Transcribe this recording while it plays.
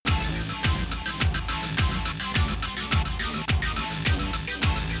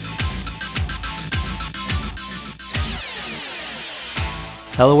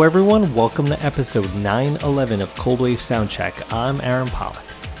Hello everyone, welcome to episode 911 of Cold Wave Soundcheck. I'm Aaron Pollack.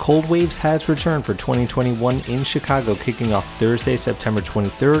 Cold Waves has returned for 2021 in Chicago, kicking off Thursday, September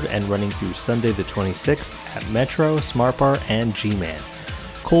 23rd and running through Sunday the 26th at Metro, Smart Bar, and G-Man.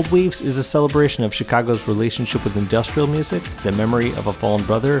 Cold Waves is a celebration of Chicago's relationship with industrial music, the memory of a fallen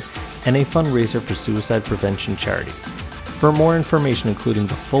brother, and a fundraiser for suicide prevention charities. For more information, including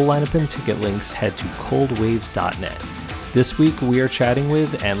the full lineup and ticket links, head to coldwaves.net. This week, we are chatting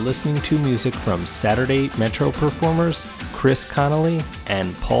with and listening to music from Saturday Metro performers Chris Connolly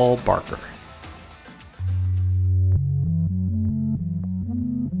and Paul Barker.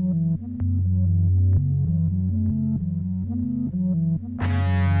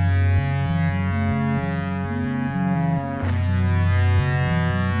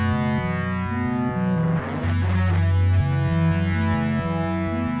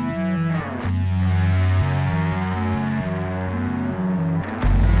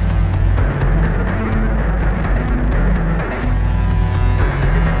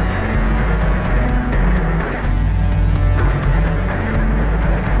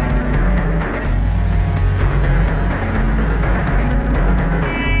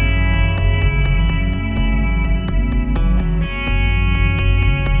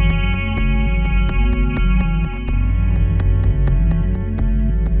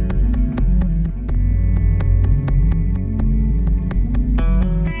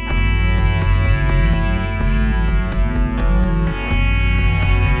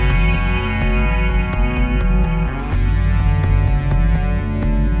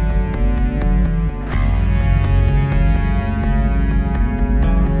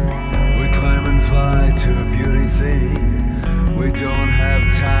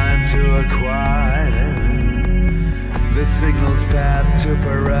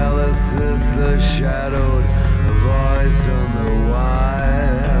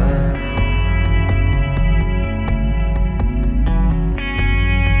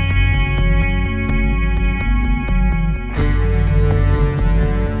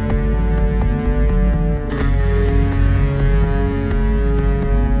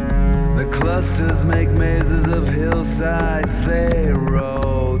 Make mazes of hillsides, they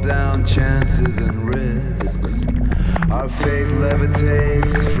roll down chances and risks. Our fate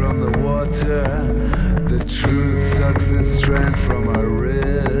levitates from the water, the truth sucks the strength from our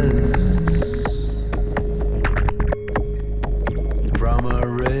wrists. From our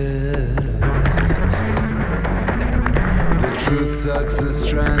wrists. The truth sucks the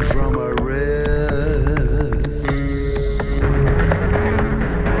strength from our wrists.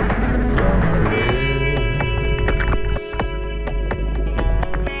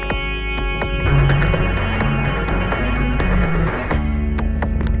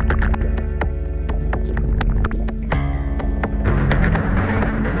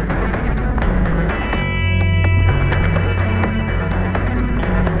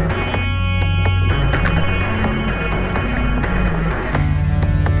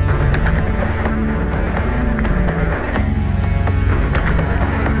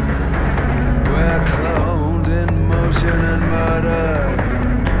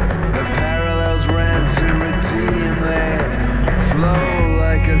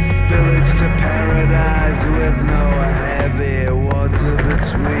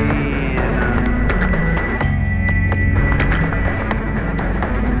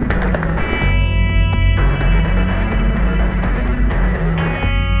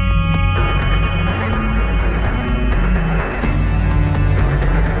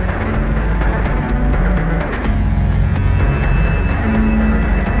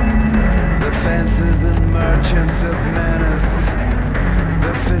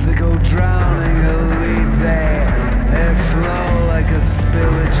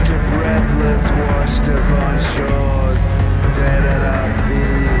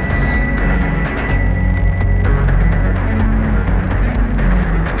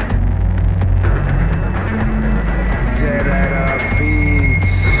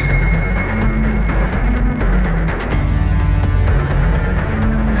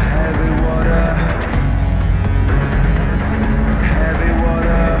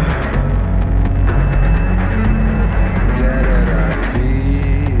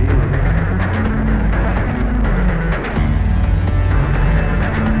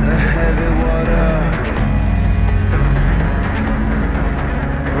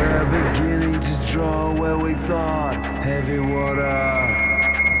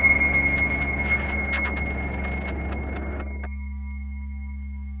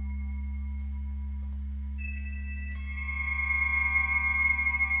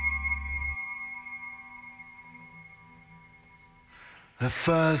 The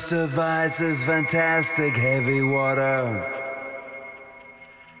first of Ice's fantastic heavy water.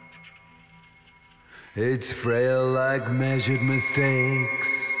 It's frail like measured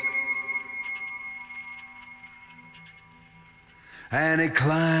mistakes. And it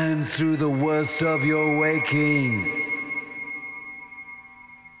climbs through the worst of your waking.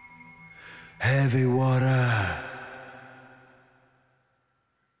 Heavy water.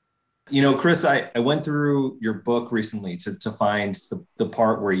 You know, Chris, I went through your book recently to find the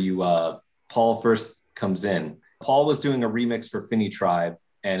part where you Paul first comes in. Paul was doing a remix for Finny Tribe,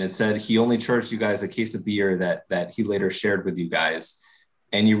 and it said he only charged you guys a case of beer that he later shared with you guys.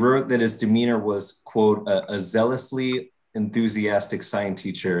 And you wrote that his demeanor was, quote, a zealously enthusiastic science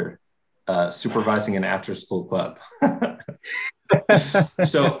teacher supervising an after-school club.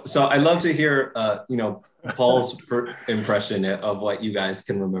 So I'd love to hear, Paul's impression of what you guys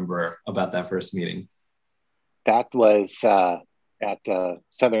can remember about that first meeting. That was at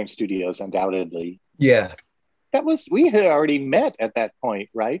Southern Studios, undoubtedly. Yeah. We had already met at that point,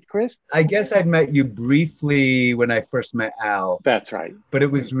 right, Chris? I guess I'd met you briefly when I first met Al. That's right. But it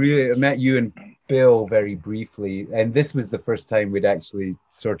was really, I met you and Bill very briefly. And this was the first time we'd actually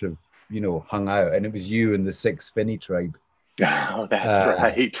sort of, hung out. And it was you and the 6 Finny Tribe. Oh, that's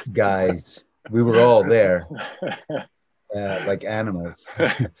right. Guys. We were all there. Like animals.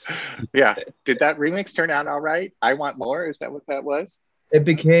 Yeah. Did that remix turn out all right? I Want More? Is that what that was? It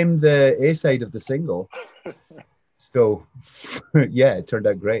became the A-side of the single. So, yeah, it turned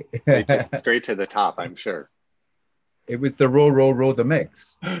out great. Straight to the top, I'm sure. It was the roll, roll, roll the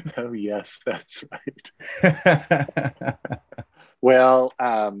mix. Oh, yes, that's right. Well,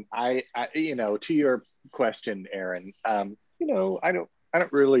 I to your question, Aaron, I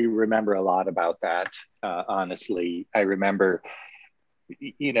don't really remember a lot about that, honestly. I remember,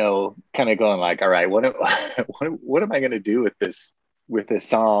 kind of going like, all right, what am I going to do with this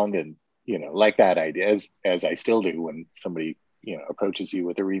song? And, like that idea, as I still do when somebody, approaches you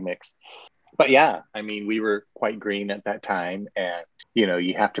with a remix. But yeah, I mean, we were quite green at that time, and,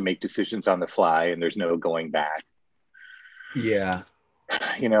 you have to make decisions on the fly and there's no going back. Yeah.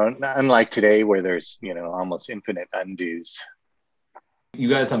 Unlike today where there's, almost infinite undos. You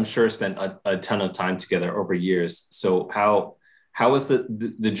guys, I'm sure, spent a ton of time together over years. So how was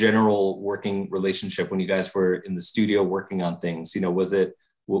the general working relationship when you guys were in the studio working on things? Was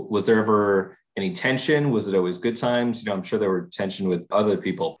there ever any tension? Was it always good times? I'm sure there were tension with other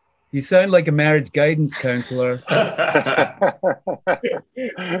people. You sound like a marriage guidance counselor.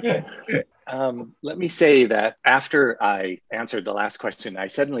 Let me say that after I answered the last question, I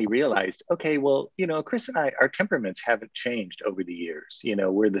suddenly realized, okay, well, Chris and I, our temperaments haven't changed over the years.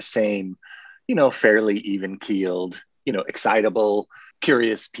 We're the same, fairly even keeled, excitable,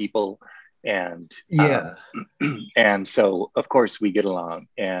 curious people. And yeah. And so, of course, we get along,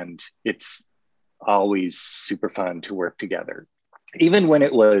 and it's always super fun to work together. Even when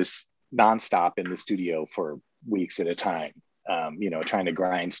it was nonstop in the studio for weeks at a time, trying to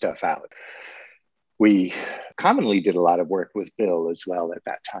grind stuff out. We commonly did a lot of work with Bill as well at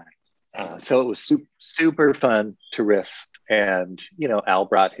that time. So it was super fun to riff. And, Al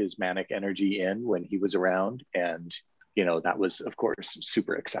brought his manic energy in when he was around. And, that was, of course,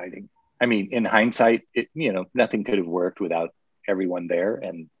 super exciting. I mean, in hindsight, nothing could have worked without everyone there.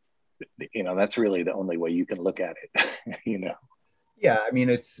 And, that's really the only way you can look at it, Yeah, I mean,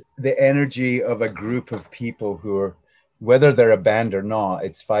 it's the energy of a group of people who are, whether they're a band or not,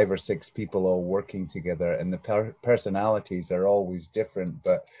 it's 5 or 6 people all working together, and the personalities are always different.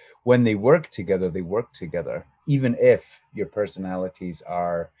 But when they work together, even if your personalities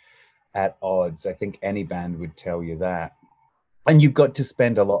are at odds. I think any band would tell you that. And you've got to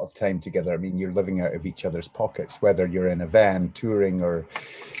spend a lot of time together. I mean, you're living out of each other's pockets, whether you're in a van touring or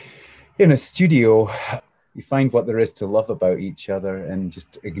in a studio. You find what there is to love about each other and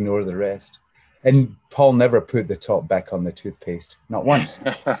just ignore the rest. And Paul never put the top back on the toothpaste, not once.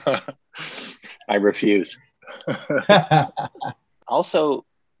 I refuse. Also,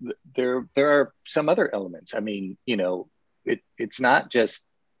 there are some other elements. I mean, it's not just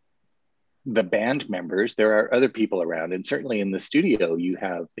the band members. There are other people around, and certainly in the studio, you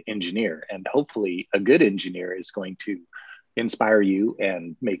have the engineer, and hopefully a good engineer is going to inspire you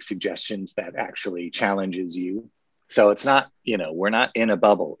and make suggestions that actually challenges you. So it's not, we're not in a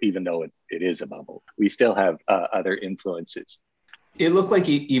bubble, even though it is a bubble. We still have other influences. It looked like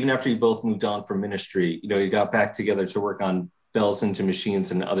even after you both moved on from Ministry, you got back together to work on Bells into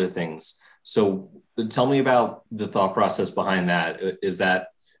Machines and other things. So tell me about the thought process behind that. Is that,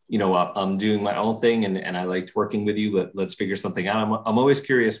 I'm doing my own thing and I liked working with you. Let's figure something out. I'm always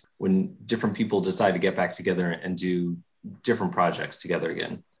curious when different people decide to get back together and do different projects together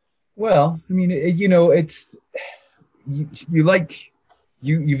again? Well, I mean, it's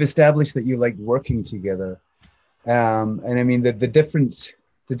you've established that you like working together, and I mean the difference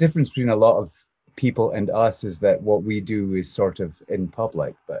between a lot of people and us is that what we do is sort of in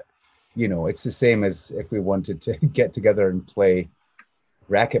public, but it's the same as if we wanted to get together and play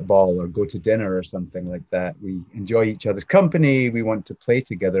racquetball or go to dinner or something like that. We enjoy each other's company. We want to play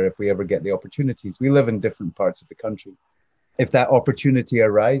together if we ever get the opportunities. We live in different parts of the country. If that opportunity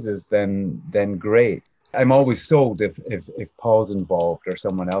arises, then great. I'm always sold if Paul's involved or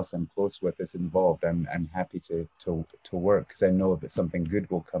someone else I'm close with is involved. I'm happy to work because I know that something good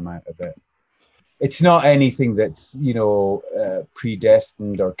will come out of it. It's not anything that's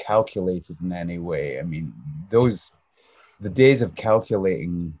predestined or calculated in any way. I mean, the days of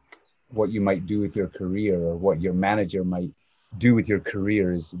calculating what you might do with your career or what your manager might do with your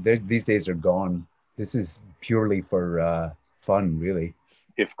career these days are gone. This is purely for fun, really.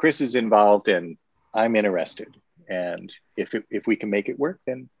 If Chris is involved and I'm interested, and if we can make it work,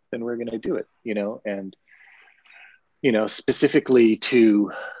 then we're going to do it, and, specifically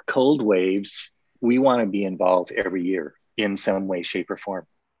to Cold Waves, we want to be involved every year in some way, shape, or form.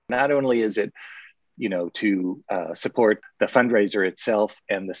 Not only is it to support the fundraiser itself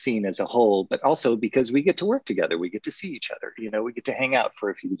and the scene as a whole, but also because we get to work together, we get to see each other, we get to hang out for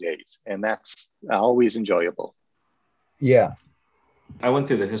a few days, and that's always enjoyable. Yeah. I went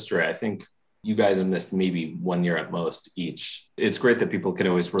through the history. I think you guys have missed maybe 1 year at most each. It's great that people can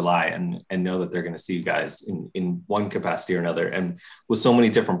always rely and know that they're going to see you guys in one capacity or another. And with so many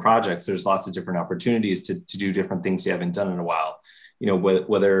different projects, there's lots of different opportunities to do different things you haven't done in a while.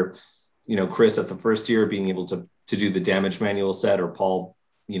 Whether Chris at the first year being able to do the Damage Manual set, or Paul,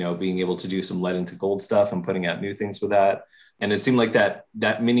 being able to do some Lead into Gold stuff and putting out new things with that. And it seemed like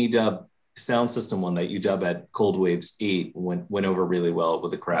that mini dub sound system one that you dub at Cold Waves 8 went over really well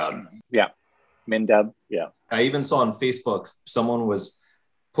with the crowd. Yeah. Min dub. Yeah. I even saw on Facebook, someone was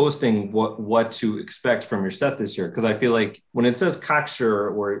posting what to expect from your set this year. Because I feel like when it says Cocksure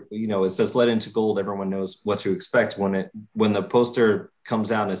or, it says Lead into Gold, everyone knows what to expect. When the poster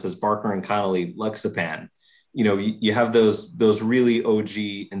comes out and it says Barker and Connolly, Lexapan, you have those really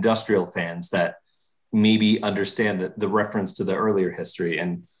OG industrial fans that maybe understand the reference to the earlier history.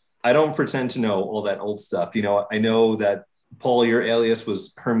 And I don't pretend to know all that old stuff. I know that Paul, your alias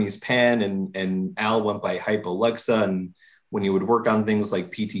was Hermes Pan, and Al went by Hypolexa. And when you would work on things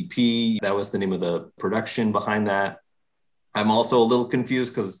like PTP, that was the name of the production behind that. I'm also a little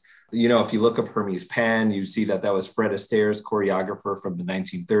confused because, if you look up Hermes Pan, you see that was Fred Astaire's choreographer from the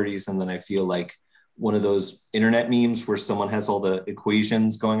 1930s. And then I feel like one of those internet memes where someone has all the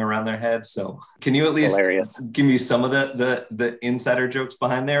equations going around their head. So can you at least give me some of the insider jokes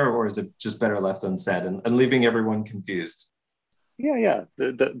behind there, or is it just better left unsaid and leaving everyone confused? Yeah.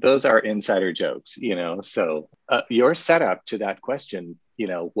 Those are insider jokes, so your setup to that question,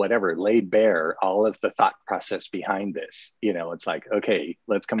 laid bare all of the thought process behind this. It's like, okay,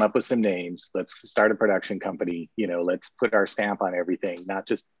 let's come up with some names. Let's start a production company, let's put our stamp on everything, not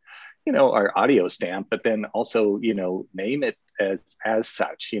just, our audio stamp, but then also, name it as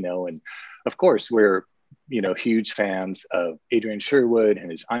such, and of course we're, huge fans of Adrian Sherwood and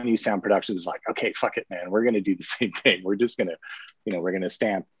his Anu Sound Productions. Like, okay, fuck it, man. We're going to do the same thing. We're just going to, we're going to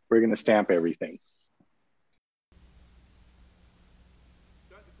stamp everything.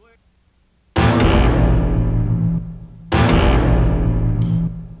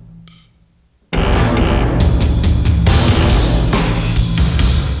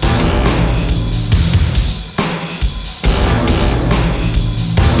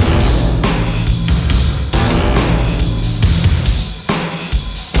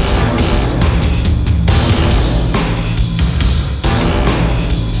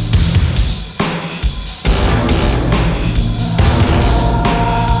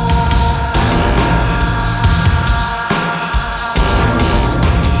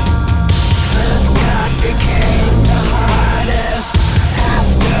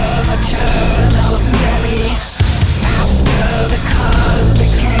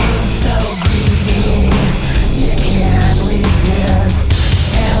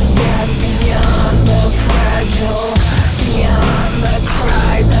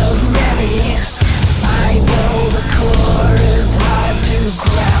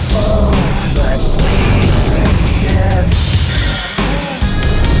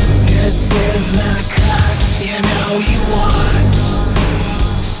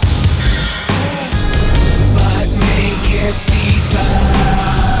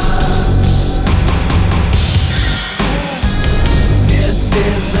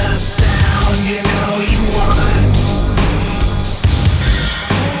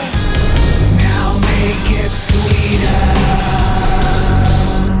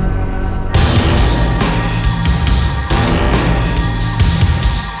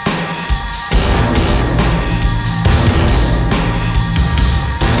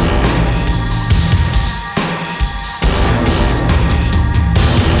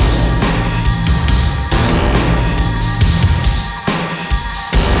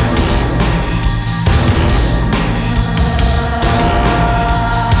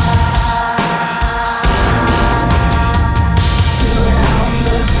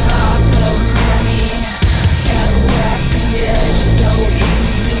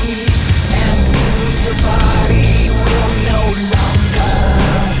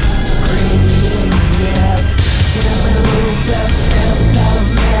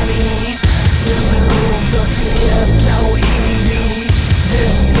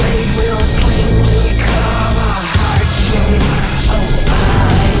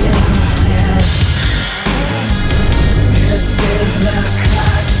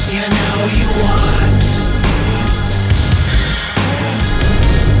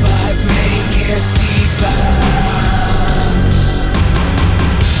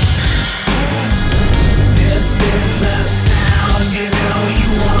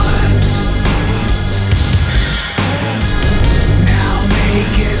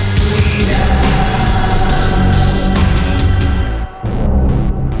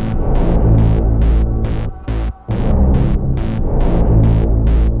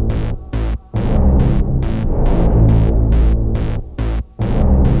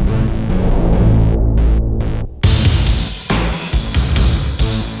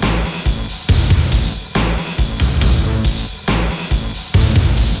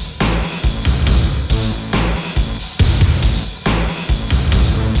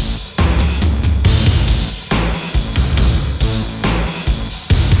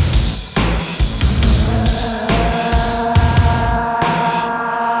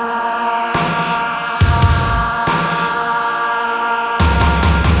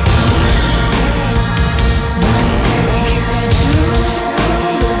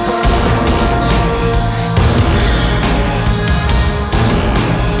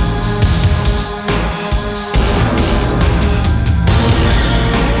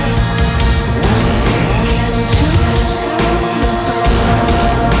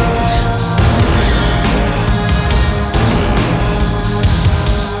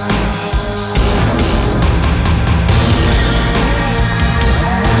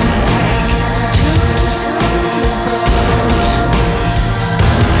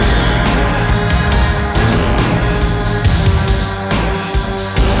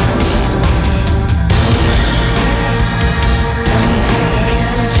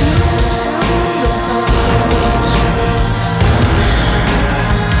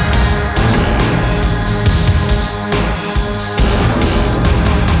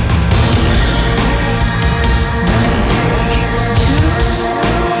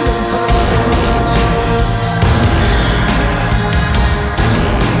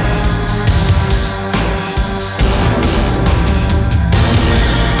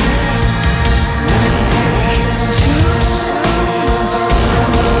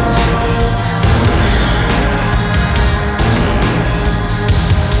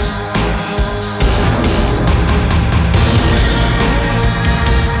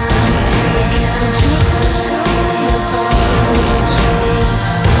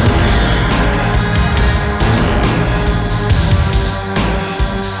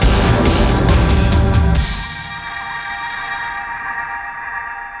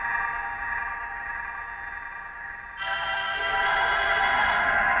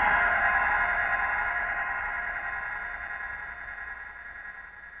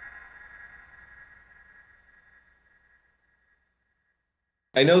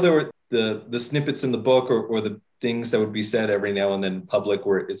 I know there were the snippets in the book or the things that would be said every now and then in public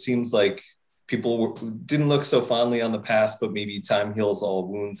where it seems like didn't look so fondly on the past, but maybe time heals all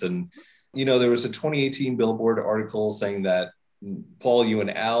wounds. And, there was a 2018 Billboard article saying that Paul, you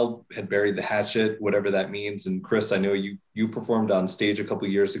and Al had buried the hatchet, whatever that means. And Chris, I know you performed on stage a couple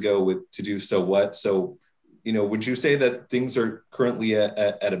of years ago with To Do So What. So, would you say that things are currently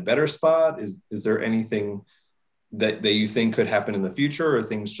at a better spot? Is there anything that you think could happen in the future, or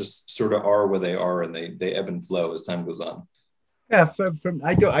things just sort of are where they are and they ebb and flow as time goes on? Yeah,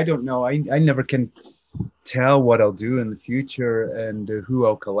 I don't know. I never can tell what I'll do in the future and who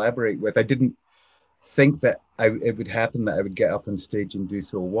I'll collaborate with. I didn't think that it would happen that I would get up on stage and do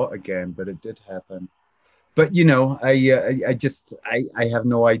So What again, but it did happen. But I have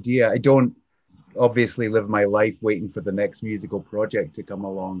no idea. I don't obviously live my life waiting for the next musical project to come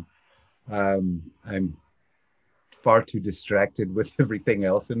along. I'm far too distracted with everything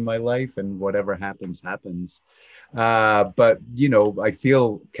else in my life, and whatever happens. But I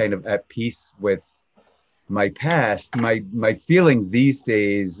feel kind of at peace with my past. My feeling these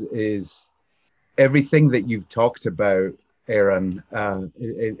days is everything that you've talked about, Aaron,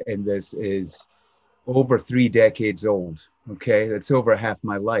 in this is over 3 decades old. Okay, that's over half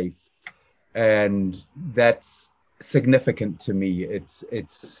my life, and that's significant to me.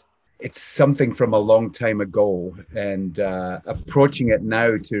 It's something from a long time ago, and approaching it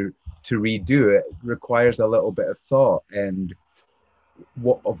now to redo it requires a little bit of thought. And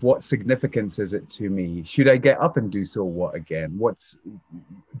what significance is it to me? Should I get up and do So What again?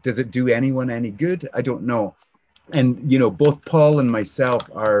 Does it do anyone any good? I don't know. And both Paul and myself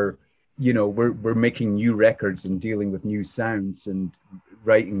are, we're making new records and dealing with new sounds and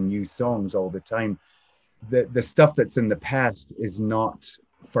writing new songs all the time. The stuff that's in the past is not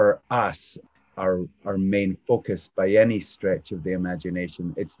for us our main focus by any stretch of the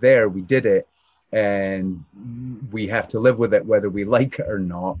imagination. It's there, we did it, and we have to live with it whether we like it or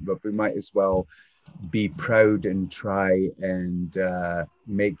not, but we might as well be proud and try and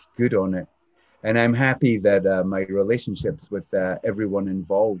make good on it. And I'm happy that my relationships with everyone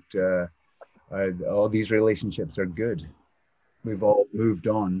involved, all these relationships are good. We've all moved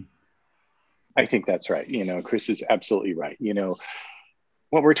on. I think that's right. Chris is absolutely right.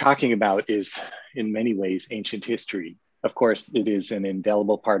 What we're talking about is in many ways ancient history. Of course, it is an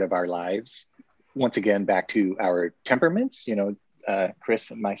indelible part of our lives. Once again, back to our temperaments,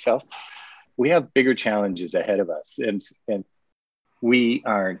 Chris and myself, we have bigger challenges ahead of us. And we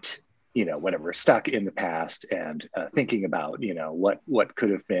aren't, whatever, stuck in the past and thinking about, what could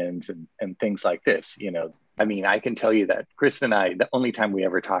have been and things like this. I can tell you that Chris and I, the only time we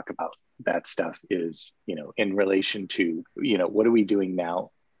ever talk about that stuff is, in relation to, what are we doing now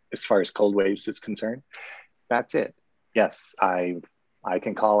as far as Cold Waves is concerned? That's it. Yes, I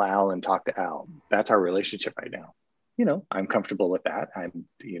can call Al and talk to Al. That's our relationship right now. I'm comfortable with that.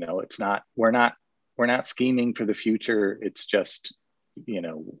 It's not, we're not scheming for the future. It's just,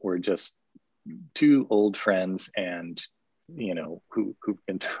 we're just two old friends and, who've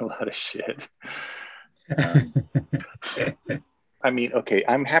been through a lot of shit. Okay,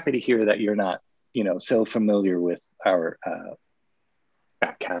 I'm happy to hear that you're not, so familiar with our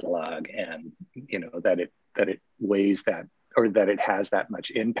back catalog and, that it weighs that, or that it has that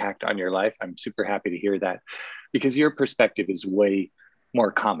much impact on your life. I'm super happy to hear that, because your perspective is way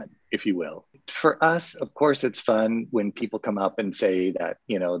more common, if you will. For us, of course, it's fun when people come up and say that,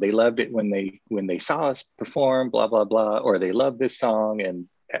 they loved it when they saw us perform, blah, blah, blah, or they love this song. And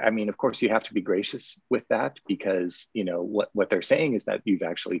of course, you have to be gracious with that, because, what they're saying is that you've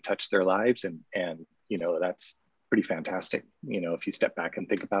actually touched their lives. And that's pretty fantastic, if you step back and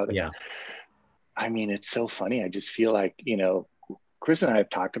think about it. Yeah. It's so funny. I just feel like, Chris and I have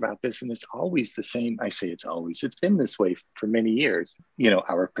talked about this, and it's always the same. I say it's been this way for many years.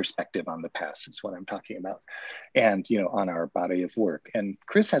 Our perspective on the past is what I'm talking about, and, on our body of work. And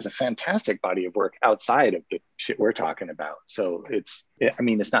Chris has a fantastic body of work outside of the shit we're talking about. So it's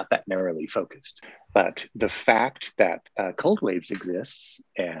not that narrowly focused, but the fact that Cold Waves exists,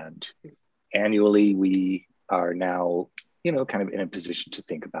 and annually we are now, kind of in a position to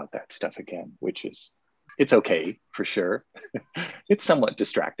think about that stuff again, which is, it's okay for sure. It's somewhat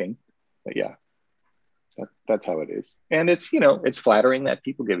distracting, but yeah, that's how it is. And it's, it's flattering that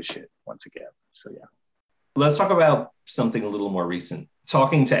people give a shit once again. So yeah. Let's talk about something a little more recent.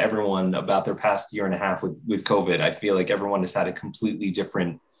 Talking to everyone about their past year and a half with COVID, I feel like everyone has had a completely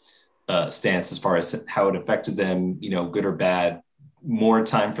different stance as far as how it affected them, good or bad. More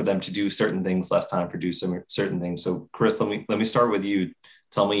time for them to do certain things, less time for do some certain things. So Chris, let me start with you.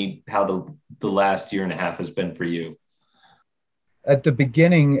 Tell me how the last year and a half has been for you. At the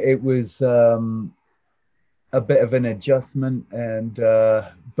beginning, it was a bit of an adjustment, and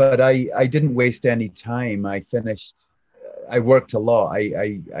but I didn't waste any time. I finished. I worked a lot.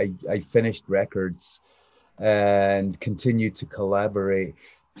 I finished records and continued to collaborate.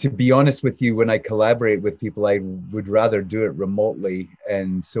 To be honest with you, when I collaborate with people, I would rather do it remotely,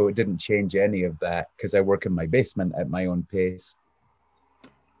 and so it didn't change any of that because I work in my basement at my own pace.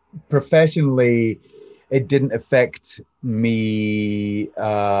 Professionally, it didn't affect me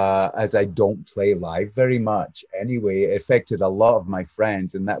as I don't play live very much. Anyway, it affected a lot of my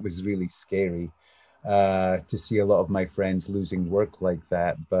friends, and that was really scary to see a lot of my friends losing work like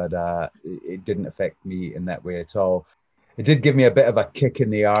that. But it didn't affect me in that way at all. It did give me a bit of a kick in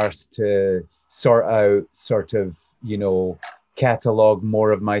the arse to sort out, sort of, catalog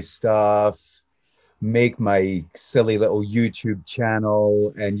more of my stuff, make my silly little YouTube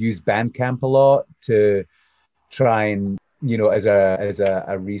channel, and use Bandcamp a lot to try and as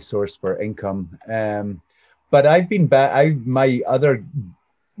a resource for income. But I've been back. My other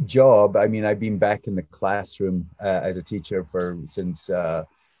job. I mean, I've been back in the classroom as a teacher since the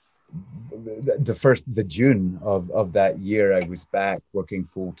June of that year. I was back working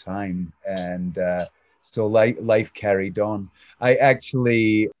full time, and so life carried on. I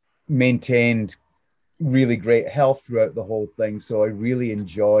actually maintained really great health throughout the whole thing. So I really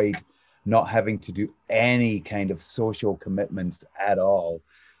enjoyed not having to do any kind of social commitments at all.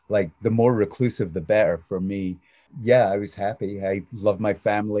 Like the more reclusive, the better for me. Yeah, I was happy. I love my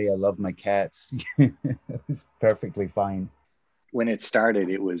family. I love my cats. It was perfectly fine. When it started,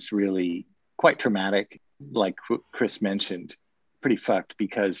 it was really quite traumatic. Like Chris mentioned, pretty fucked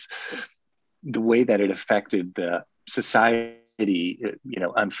because the way that it affected the society,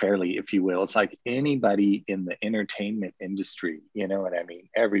 unfairly, if you will. It's like anybody in the entertainment industry, you know what I mean?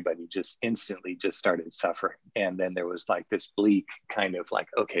 Everybody just instantly just started suffering. And then there was like this bleak kind of like,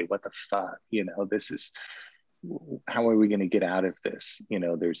 okay, what the fuck? This is, how are we going to get out of this?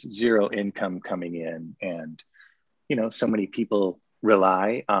 There's zero income coming in, and so many people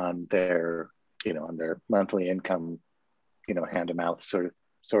rely on their monthly income, hand to mouth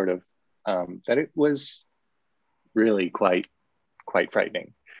sort of that it was really quite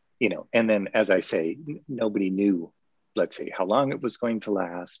frightening. And then, as I say, nobody knew, let's say, how long it was going to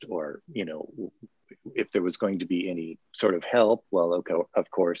last, or if there was going to be any sort of help. Well, okay, of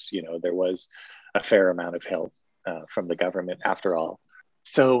course, there was a fair amount of help from the government after all.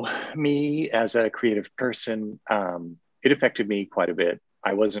 So me as a creative person, it affected me quite a bit.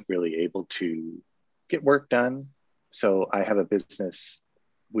 I wasn't really able to get work done. So I have a business.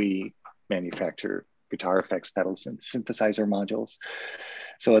 We manufacture guitar effects pedals and synthesizer modules.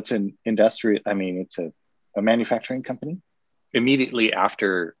 So it's an industrial, it's a manufacturing company. Immediately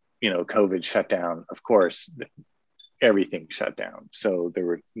after, COVID shut down, of course, everything shut down. So there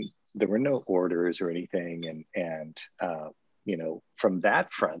were no orders or anything. And from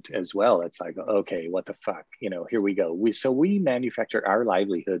that front as well, it's like, okay, what the fuck, here we go. We manufacture, our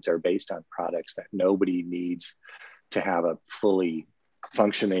livelihoods are based on products that nobody needs to have a fully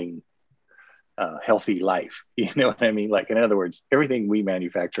functioning, healthy life. You know what I mean? Like, in other words, everything we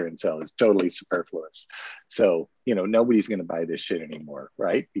manufacture and sell is totally superfluous. So, nobody's going to buy this shit anymore,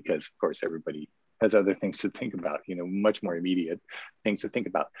 right? Because of course, everybody has other things to think about, much more immediate things to think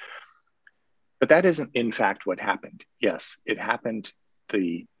about. But that isn't, in fact, what happened. Yes, it happened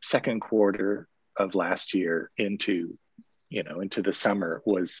the second quarter of last year into the summer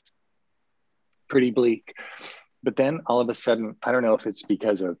was pretty bleak. But then all of a sudden, I don't know if it's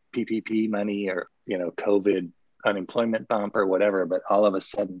because of PPP money or, COVID unemployment bump or whatever, but all of a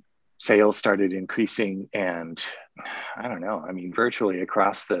sudden sales started increasing. And I don't know, virtually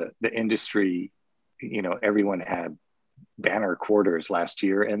across the industry, everyone had banner quarters last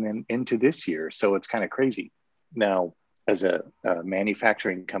year and then into this year. So it's kind of crazy. Now, as a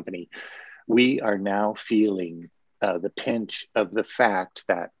manufacturing company, we are now feeling the pinch of the fact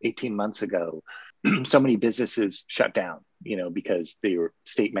that 18 months ago, so many businesses shut down, because they were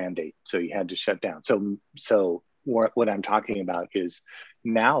state mandate. So you had to shut down. So what I'm talking about is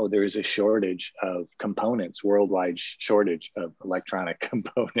now there is a shortage of components, worldwide shortage of electronic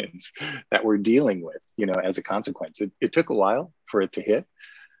components that we're dealing with, as a consequence. It took a while for it to hit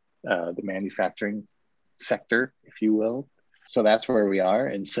the manufacturing sector, if you will. So that's where we are.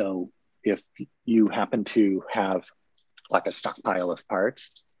 And so if you happen to have like a stockpile of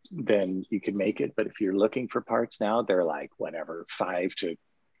parts, then you can make it. But if you're looking for parts now, they're like whatever, 5 to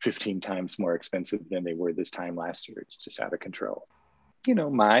 15 times more expensive than they were this time last year. It's just out of control.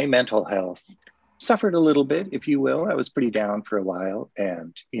 My mental health suffered a little bit, if you will. I was pretty down for a while.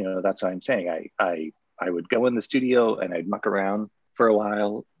 And, that's what I'm saying. I I would go in the studio and I'd muck around for a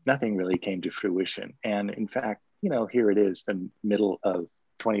while. Nothing really came to fruition. And in fact, here it is, the middle of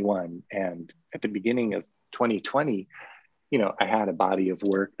 21. And at the beginning of 2020, I had a body of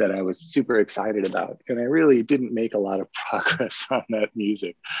work that I was super excited about. And I really didn't make a lot of progress on that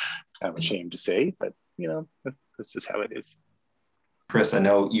music. I'm ashamed to say, but that's just how it is. Chris, I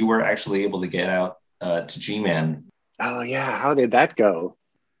know you were actually able to get out to G-Man. Oh yeah, how did that go?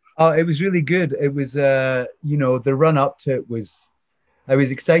 Oh, it was really good. It was, the run up to it was, I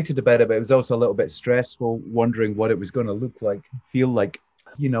was excited about it, but it was also a little bit stressful, wondering what it was going to feel like.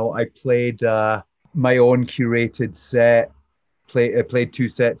 I played my own curated set. I played 2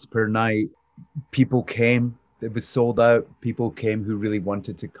 sets per night. People came. It was sold out. People came who really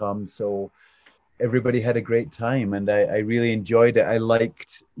wanted to come. So everybody had a great time, and I really enjoyed it. I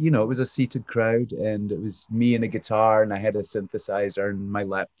liked, it was a seated crowd, and it was me and a guitar, and I had a synthesizer and my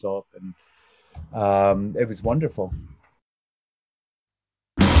laptop, and it was wonderful.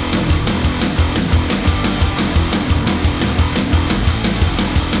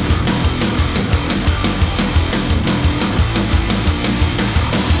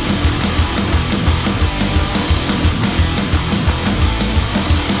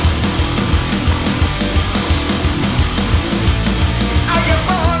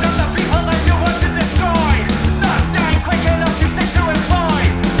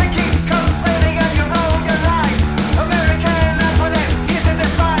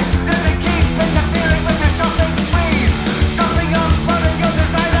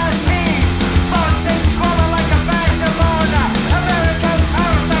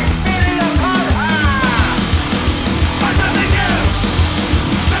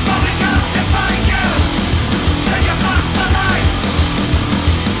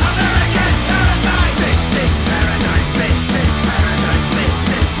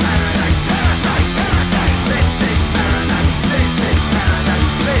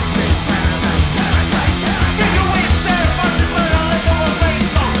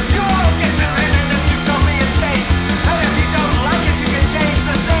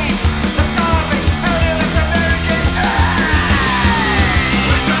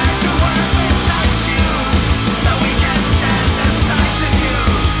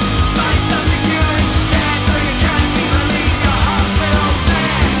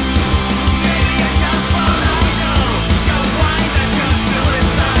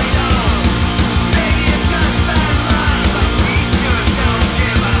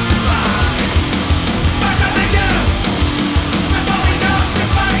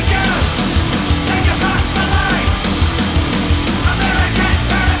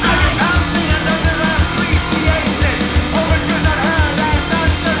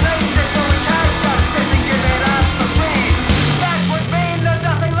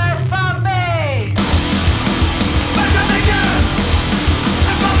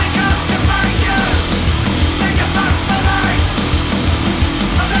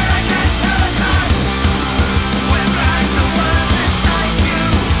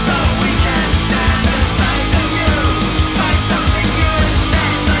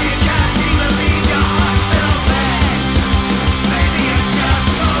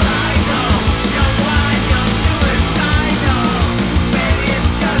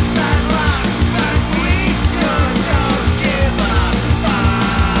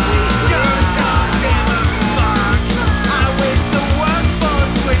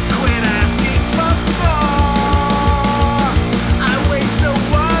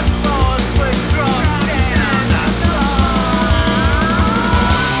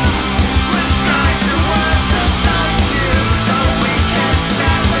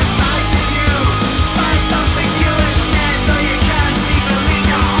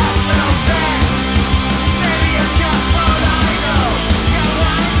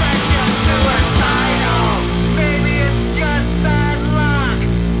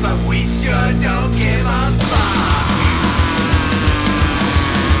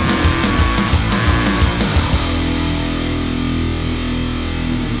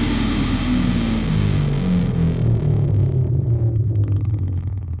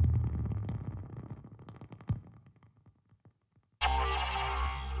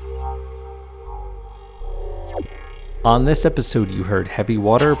 On this episode, you heard Heavy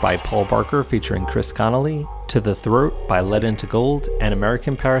Water by Paul Barker featuring Chris Connolly, To the Throat by Lead Into Gold, and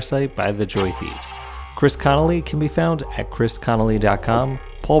American Parasite by The Joy Thieves. Chris Connolly can be found at chrisconnolly.com.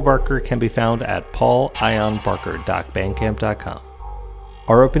 Paul Barker can be found at paulionbarker.bandcamp.com.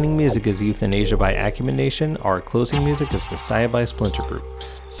 Our opening music is Euthanasia by Acumen Nation. Our closing music is Messiah by Splinter Group.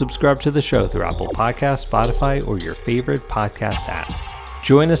 Subscribe to the show through Apple Podcasts, Spotify, or your favorite podcast app.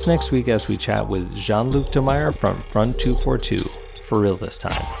 Join us next week as we chat with Jean-Luc Demeyer from Front 242, for real this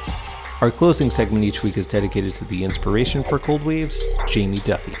time. Our closing segment each week is dedicated to the inspiration for Cold Waves, Jamie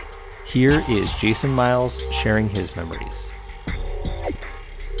Duffy. Here is Jason Miles sharing his memories.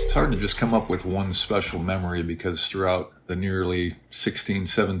 It's hard to just come up with one special memory because throughout the nearly 16,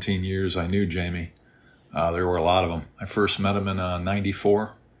 17 years I knew Jamie, there were a lot of them. I first met him in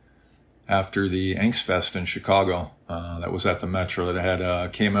 94 after the Angstfest in Chicago. That was at the Metro that had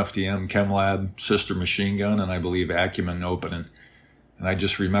KMFDM, ChemLab, Sister Machine Gun, and I believe Acumen opening. And I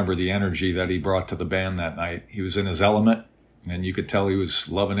just remember the energy that he brought to the band that night. He was in his element, and you could tell he was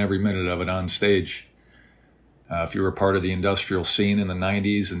loving every minute of it on stage. If you were part of the industrial scene in the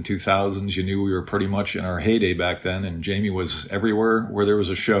 90s and 2000s, you knew we were pretty much in our heyday back then, and Jamie was everywhere where there was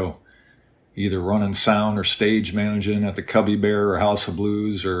a show, either running sound or stage managing at the Cubby Bear or House of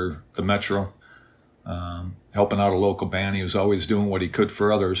Blues or the Metro, helping out a local band. He was always doing what he could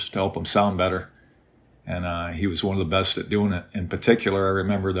for others to help them sound better. And he was one of the best at doing it. In particular, I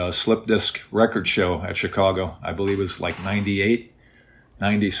remember the Slip Disc record show at Chicago. I believe it was like 98,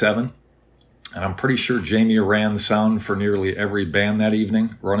 97. And I'm pretty sure Jamie ran the sound for nearly every band that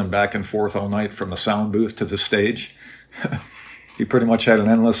evening, running back and forth all night from the sound booth to the stage. He pretty much had an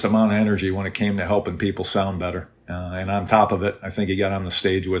endless amount of energy when it came to helping people sound better. And on top of it, I think he got on the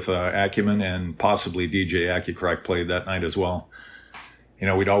stage with Acumen, and possibly DJ Acucrack played that night as well. You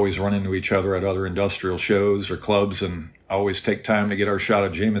know, we'd always run into each other at other industrial shows or clubs and always take time to get our shot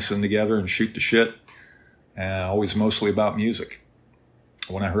of Jameson together and shoot the shit. Always mostly about music.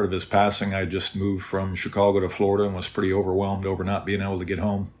 When I heard of his passing, I just moved from Chicago to Florida and was pretty overwhelmed over not being able to get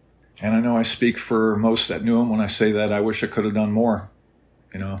home. And I know I speak for most that knew him when I say that I wish I could have done more.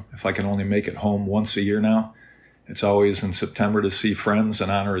 You know, if I can only make it home once a year now, it's always in September to see friends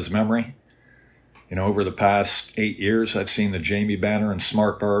and honor his memory. You know, over the past 8 years, I've seen the Jamie banner and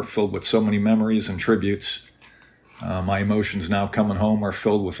Smart Bar filled with so many memories and tributes. My emotions now coming home are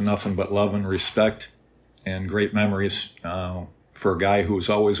filled with nothing but love and respect and great memories for a guy who was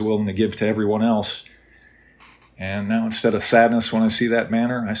always willing to give to everyone else. And now instead of sadness when I see that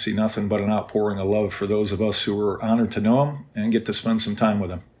banner, I see nothing but an outpouring of love for those of us who were honored to know him and get to spend some time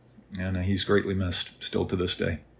with him. And he's greatly missed, still to this day.